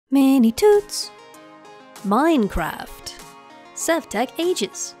Mini-Tuts, Minecraft, Sevtech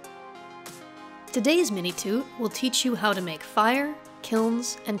Ages. Today's Mini-Tut will teach you how to make fire,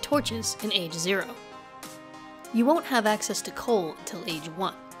 kilns, and torches in Age 0. You won't have access to coal until Age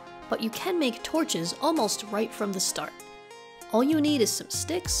 1, but you can make torches almost right from the start. All you need is some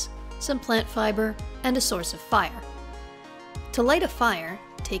sticks, some plant fiber, and a source of fire. To light a fire,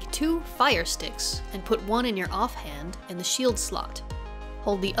 take 2 fire sticks and put one in your offhand in the shield slot.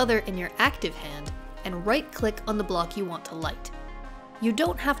 Hold the other in your active hand and right-click on the block you want to light. You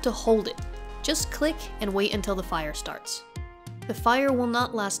don't have to hold it, just click and wait until the fire starts. The fire will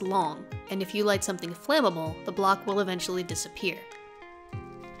not last long, and if you light something flammable, the block will eventually disappear.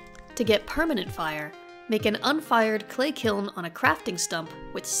 To get permanent fire, make an unfired clay kiln on a crafting stump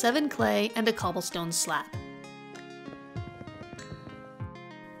with 7 clay and a cobblestone slab.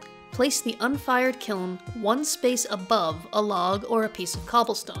 Place the unfired kiln 1 space above a log or a piece of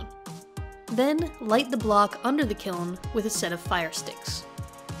cobblestone. Then light the block under the kiln with a set of fire sticks.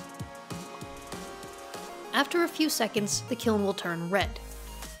 After a few seconds, the kiln will turn red.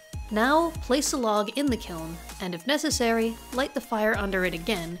 Now place a log in the kiln, and if necessary, light the fire under it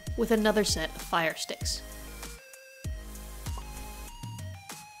again with another set of fire sticks.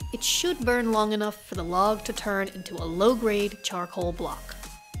 It should burn long enough for the log to turn into a low-grade charcoal block.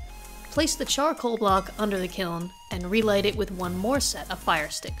 Place the charcoal block under the kiln and relight it with 1 more set of fire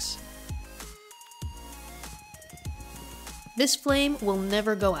sticks. This flame will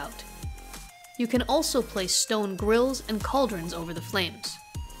never go out. You can also place stone grills and cauldrons over the flames.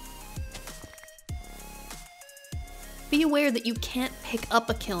 Be aware that you can't pick up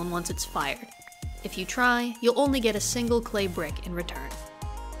a kiln once it's fired. If you try, you'll only get a single clay brick in return.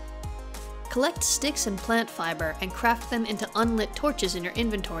 Collect sticks and plant fiber and craft them into unlit torches in your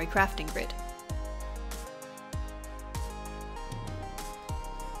inventory crafting grid.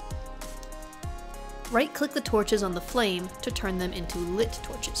 Right-click the torches on the flame to turn them into lit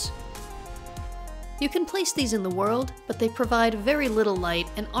torches. You can place these in the world, but they provide very little light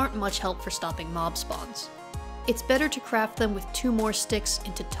and aren't much help for stopping mob spawns. It's better to craft them with 2 more sticks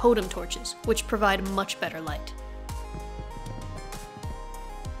into totem torches, which provide much better light.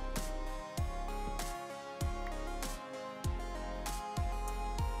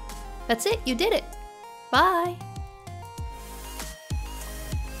 That's it, you did it! Bye!